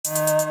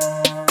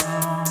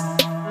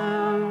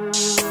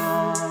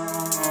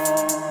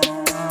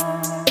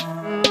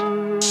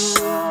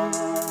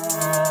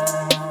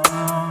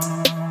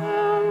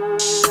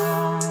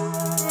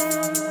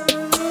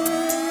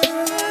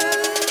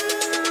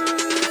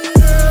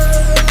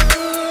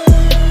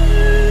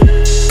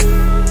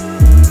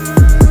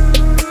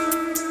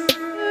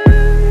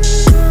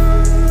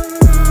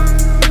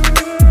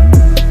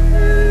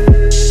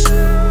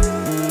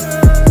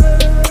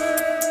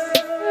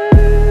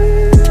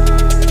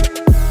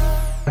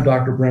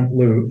Dr. Brent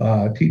Blue,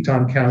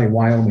 Teton County,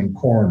 Wyoming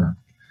coroner.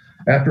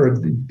 After a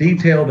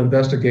detailed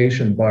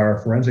investigation by our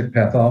forensic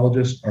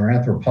pathologist, our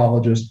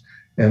anthropologist,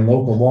 and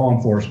local law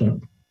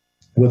enforcement,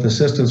 with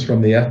assistance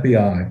from the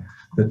FBI,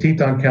 the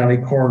Teton County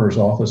Coroner's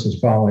Office is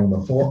following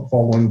the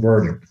following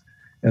verdict.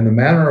 In the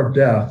manner of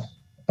death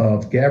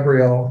of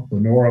Gabrielle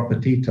Lenora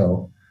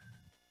Petito,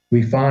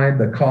 we find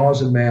the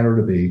cause and manner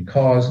to be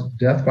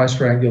death by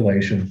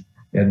strangulation,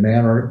 and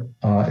manner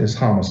is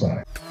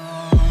homicide.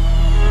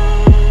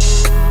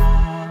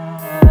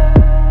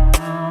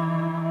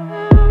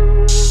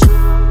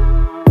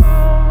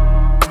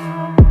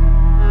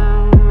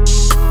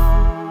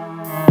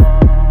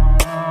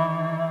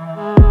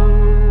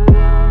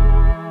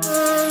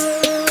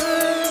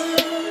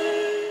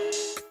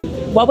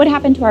 What would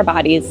happen to our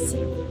bodies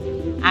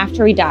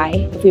after we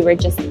die if we were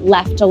just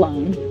left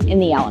alone in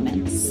the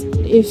elements?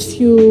 If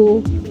you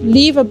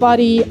leave a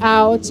body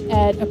out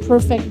at a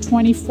perfect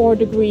 24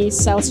 degrees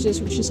Celsius,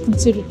 which is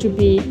considered to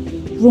be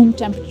room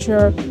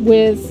temperature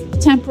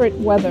with temperate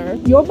weather,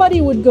 your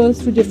body would go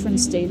through different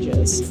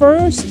stages.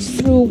 First,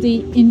 through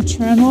the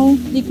internal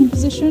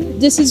decomposition.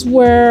 This is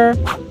where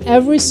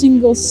every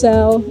single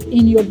cell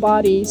in your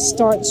body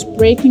starts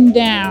breaking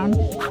down,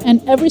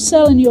 and every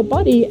cell in your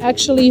body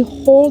actually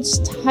holds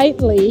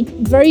tightly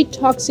very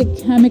toxic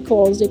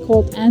chemicals. They're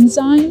called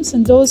enzymes,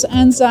 and those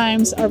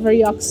enzymes are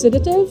very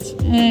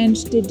oxidative and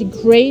they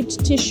degrade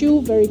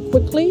tissue very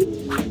quickly.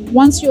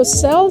 Once your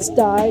cells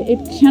die, it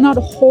cannot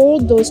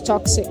hold those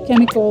toxic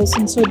chemicals,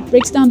 and so it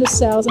breaks down the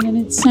cells, and then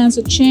it sends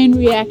a chain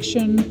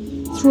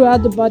reaction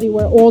throughout the body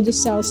where all the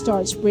cells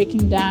starts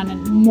breaking down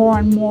and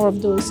more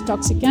of those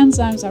toxic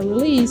enzymes are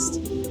released,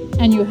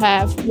 and you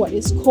have what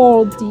is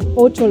called the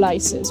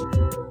autolysis.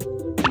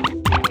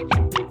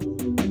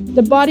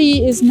 The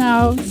body is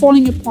now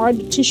falling apart,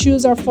 the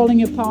tissues are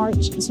falling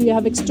apart, so you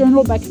have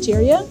external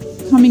bacteria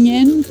coming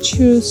in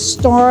to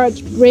start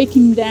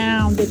breaking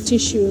down the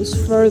tissues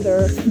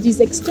further. These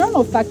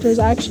external factors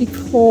are actually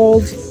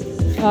called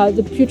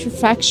the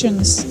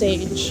putrefaction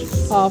stage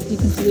of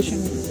decomposition.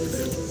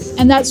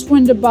 And that's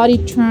when the body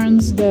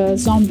turns the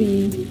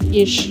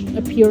zombie-ish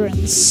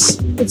appearance.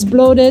 It's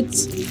bloated,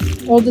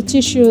 all the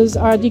tissues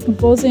are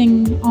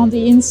decomposing on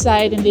the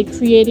inside and they're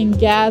creating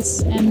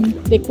gas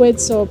and liquid.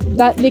 So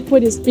that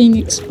liquid is being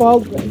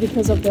expelled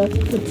because of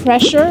the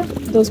pressure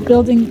those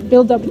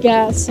build-up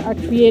gas are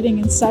creating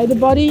inside the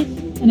body,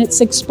 and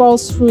it's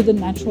expelled through the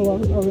natural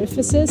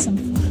orifices,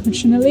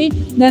 unfortunately.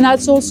 Then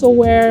that's also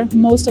where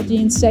most of the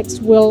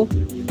insects will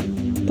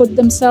put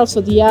themselves,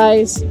 so the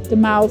eyes, the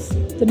mouth,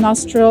 the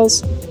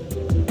nostrils,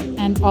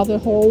 and other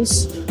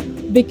holes,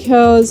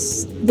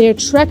 because they're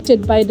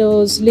attracted by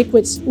those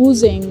liquids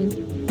oozing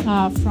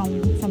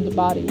from the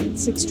body.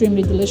 It's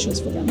extremely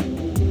delicious for them,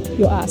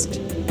 you asked.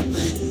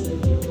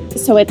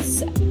 So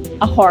it's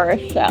a horror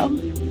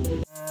show.